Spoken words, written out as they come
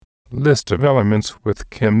List of elements with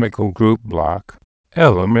chemical group block.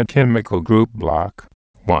 Element chemical group block.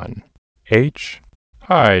 1. H.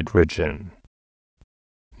 Hydrogen.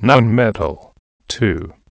 Nonmetal.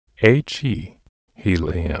 2. He.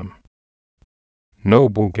 Helium.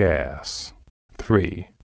 Noble gas. 3.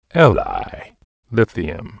 Li.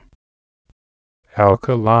 Lithium.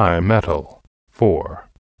 Alkali metal. 4.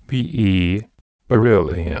 Be.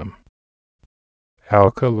 Beryllium.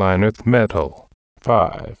 Alkaline earth metal.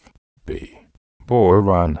 5. B.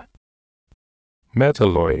 Boron.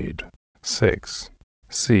 Metalloid. 6.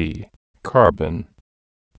 C. Carbon.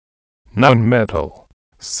 Nonmetal.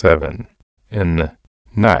 7. N.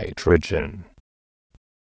 Nitrogen.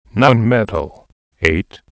 Nonmetal.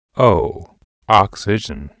 8. O.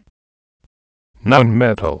 Oxygen.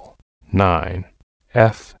 Nonmetal. 9.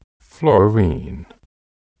 F. Fluorine.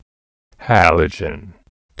 Halogen.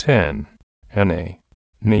 10. Na.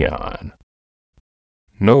 Neon.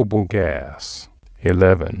 Noble gas.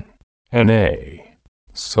 11. Na.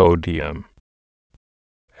 Sodium.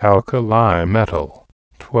 Alkali metal.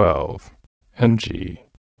 12. Mg.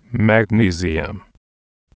 Magnesium.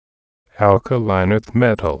 Alkaline earth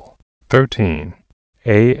metal. 13.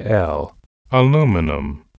 Al.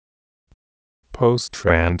 Aluminum.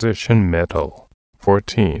 Post-transition metal.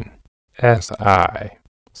 14. Si.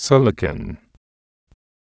 Silicon.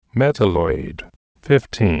 Metalloid.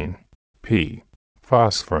 15. P.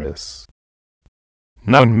 Phosphorus.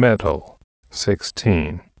 Nonmetal.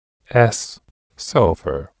 16. S.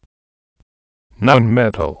 Sulfur.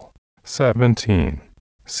 Nonmetal. 17.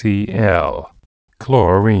 Cl.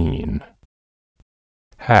 Chlorine.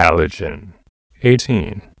 Halogen.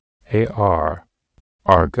 18. Ar.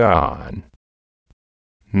 Argon.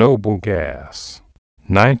 Noble gas.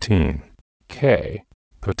 19. K.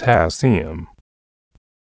 Potassium.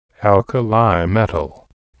 Alkali metal.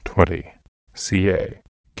 20. Ca.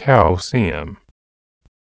 Calcium.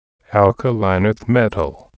 Alkaline earth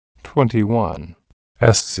metal. 21.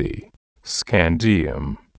 Sc.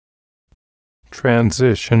 Scandium.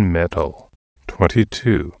 Transition metal.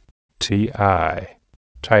 22. Ti.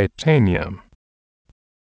 Titanium.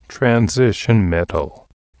 Transition metal.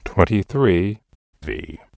 23.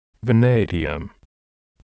 V. Vanadium.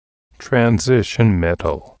 Transition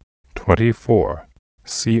metal. 24.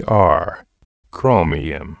 Cr.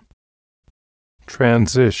 Chromium.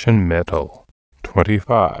 Transition metal.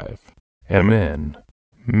 25. Mn.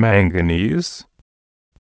 Manganese.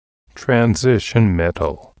 Transition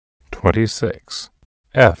metal. 26.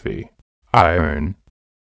 Fe. Iron.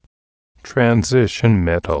 Transition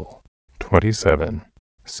metal. 27.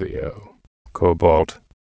 Co. Cobalt.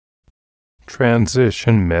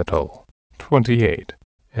 Transition metal. 28.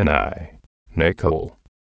 Ni. Nickel.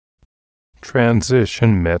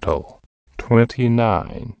 Transition metal.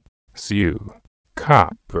 29. Cu.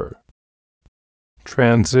 Copper.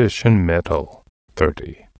 Transition metal.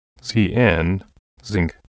 30. Zn.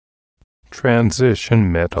 Zinc.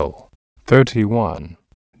 Transition metal. 31.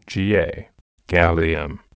 Ga.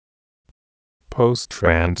 Gallium.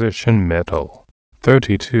 Post-transition metal.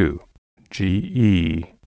 32.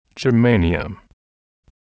 Ge. Germanium.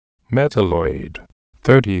 Metalloid.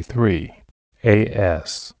 33.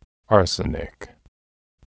 As. Arsenic.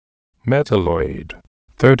 Metalloid.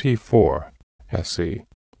 34. Se.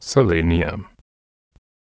 Selenium.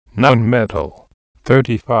 Nonmetal.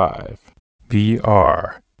 35.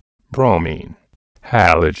 Br. Bromine.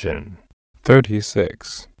 Halogen.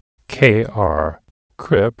 36. Kr.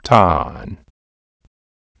 Krypton.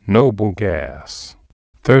 Noble gas.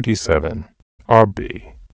 37.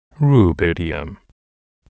 Rb. Rubidium.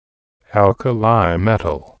 Alkali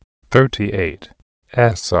metal. 38.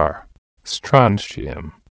 Sr.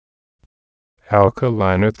 Strontium.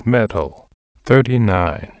 Alkaline earth metal.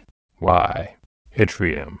 39. Y.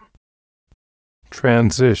 Yttrium.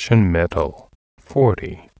 Transition metal.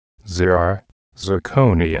 40. Zr.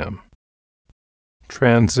 Zirconium.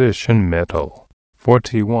 Transition metal.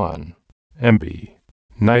 41. Mb.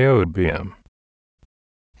 Niobium.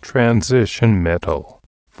 Transition metal.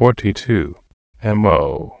 42.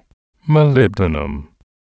 Mo. Molybdenum.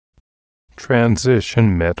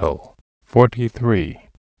 Transition metal. 43.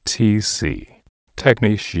 Tc.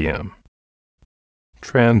 Technetium.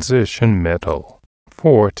 Transition metal.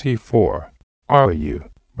 44. Ru.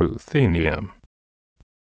 Ruthenium.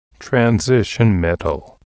 Transition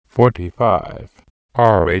metal. 45.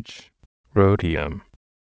 Rh. Rhodium.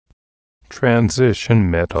 Transition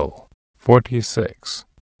metal. 46.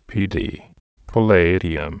 Pd.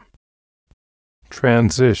 Palladium.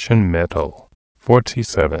 Transition metal.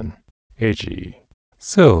 47. Ag.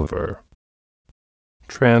 Silver.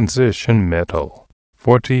 Transition metal.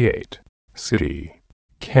 48. Cd.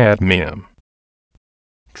 cadmium.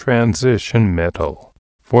 Transition metal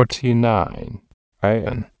 49,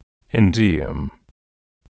 iron, indium.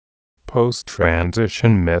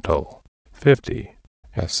 Post-transition metal 50,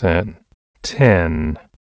 Sn, 10.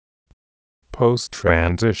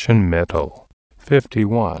 Post-transition metal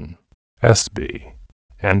 51, Sb,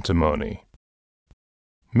 antimony.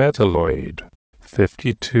 Metalloid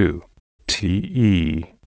 52,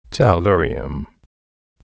 Te, tellurium.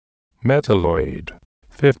 Metalloid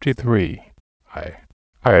 53,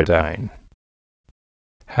 iodine.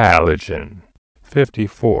 Halogen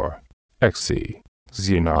 54, Xe,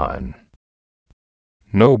 xenon.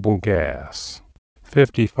 Noble gas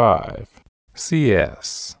 55,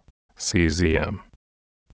 Cs, cesium.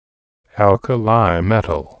 Alkali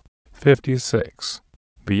metal 56,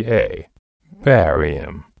 Ba,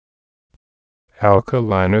 barium.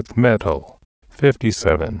 Alkaline earth metal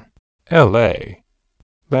 57, La,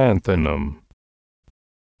 lanthanum.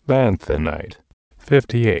 Lanthanite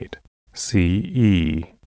 58, Ce,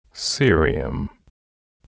 cerium.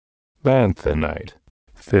 Lanthanite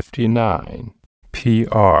 59,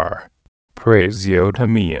 Pr,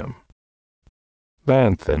 praseodymium.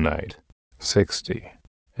 Lanthanite 60,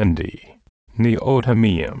 Nd,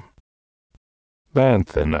 neodymium.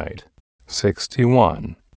 Lanthanite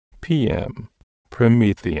 61, Pm,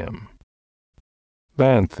 promethium.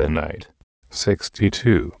 Lanthanite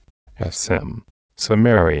 62, Sm,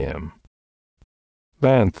 samarium.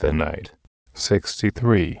 Lanthanite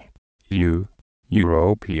 63,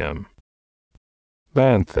 europium.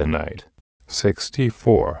 Lanthanite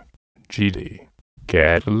 64, Gd,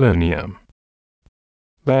 gadolinium.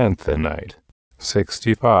 Lanthanite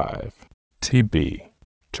 65, Tb,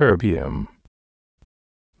 terbium.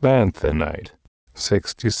 Lanthanite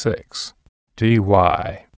 66, Dy,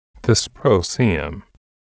 dysprosium.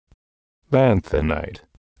 Lanthanite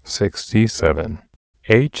 67,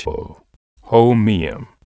 Ho, holmium.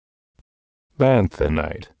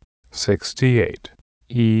 Lanthanite 68,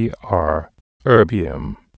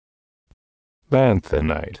 erbium.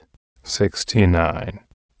 Lanthanite 69,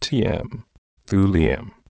 Tm,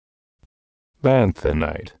 thulium.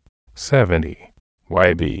 Lanthanite 70,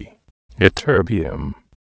 Yb, ytterbium.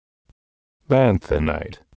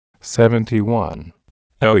 Lanthanite 71,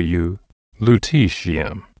 Lu,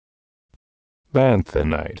 lutetium.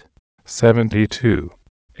 Lanthanite 72,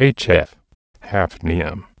 Hf,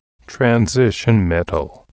 hafnium. Transition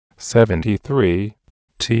metal 73,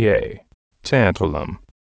 Ta, tantalum.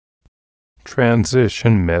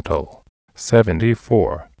 Transition metal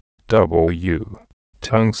 74, W,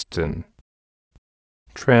 tungsten.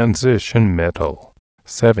 Transition metal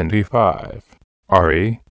 75,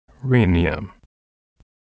 Re, rhenium.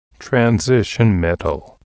 Transition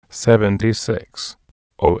metal 76,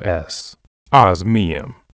 Os,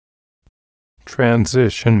 osmium.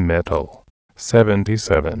 Transition metal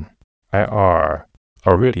 77, Ir,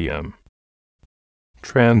 iridium.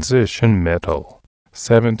 Transition metal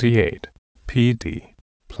 78, Pd,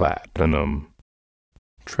 platinum.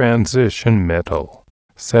 Transition metal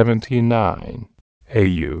 79,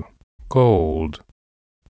 Au, gold.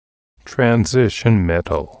 Transition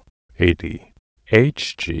metal 80,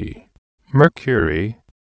 Hg, mercury.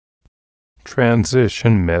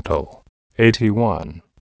 Transition metal 81,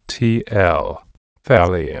 Tl,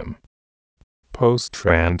 thallium.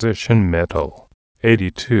 Post-transition metal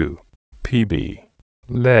 82, Pb,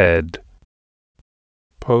 lead.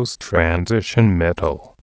 Post-transition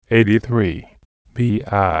metal 83,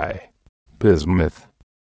 Bi, bismuth.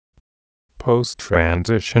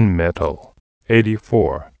 Post-transition metal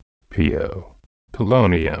 84, Po,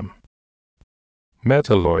 polonium.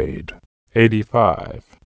 Metalloid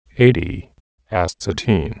 85, 80,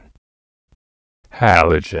 acetine.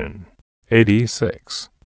 Halogen 86,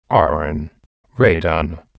 Aron,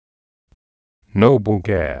 radon. Noble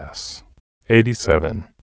gas 87,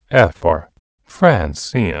 Fr,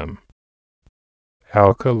 francium.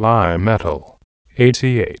 Alkali metal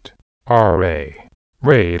 88, Ra,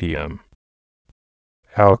 radium.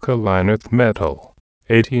 Alkaline earth metal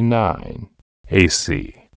 89,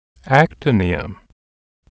 Ac, actinium.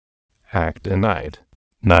 Actinide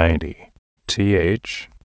 90, Th,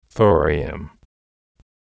 thorium.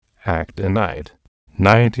 Actinide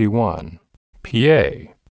 91,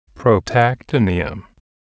 Pa, protactinium.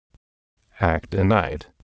 Actinide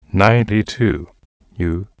 92,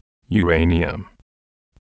 uranium.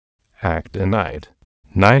 Actinide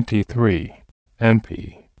 93,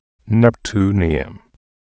 Np, neptunium.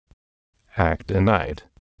 Actinide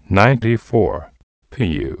 94,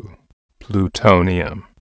 Pu, plutonium.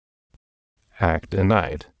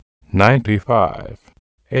 Actinide 95,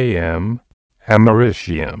 Am,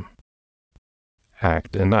 americium.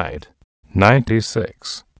 actinide,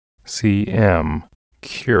 96, cm,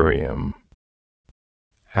 curium,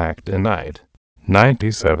 actinide,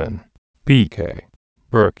 97, pk,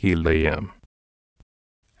 berkelium,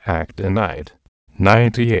 actinide,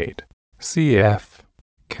 98, cf,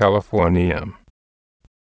 californium,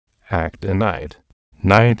 actinide,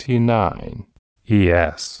 99,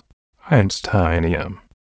 es, einsteinium,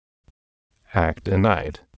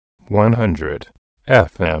 actinide, 100,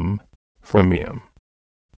 fm, fermium,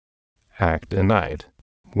 actinide,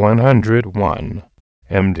 101,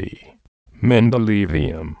 md,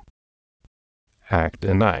 mendelevium,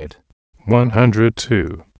 actinide,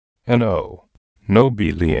 102, no,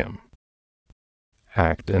 nobelium,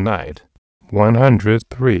 actinide,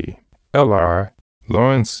 103, lr,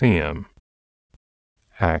 lawrencium,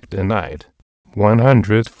 actinide,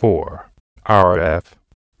 104, rf,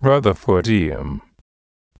 rutherfordium,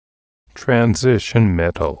 transition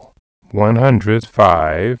metal,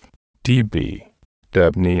 105, dB,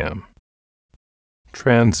 dubnium,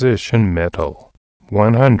 transition metal,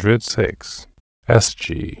 106,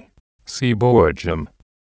 Sg, seaborgium,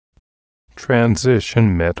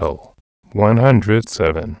 transition metal,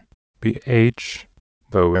 107, Bh,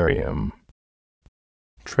 barium,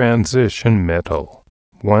 transition metal,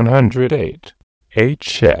 108,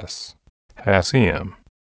 Hs, hassium,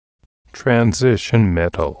 transition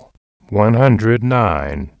metal,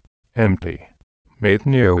 109, empty,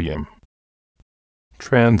 meitnerium,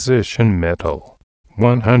 transition metal,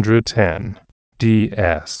 110,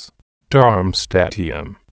 Ds,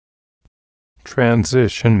 darmstadtium,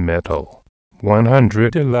 transition metal,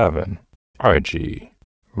 111, Rg,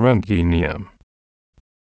 röntgenium,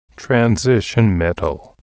 transition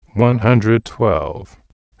metal, 112,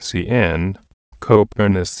 Cn,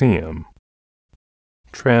 copernicium,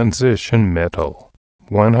 transition metal,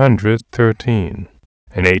 113,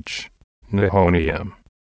 Nh, nihonium,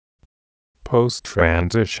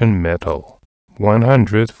 post-transition metal,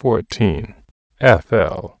 114,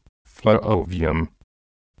 Fl, fluovium,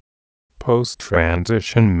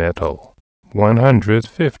 post-transition metal,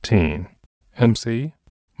 115, Mc,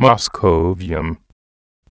 moscovium,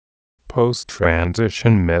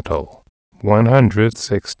 post-transition metal,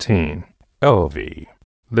 116, Lv,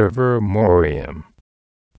 livermorium,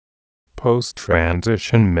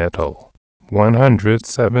 post-transition metal,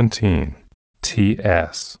 117,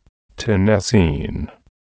 Ts, tennessine,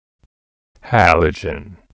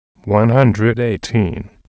 halogen, 118,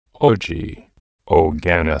 Og,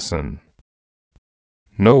 oganesson,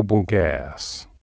 noble gas,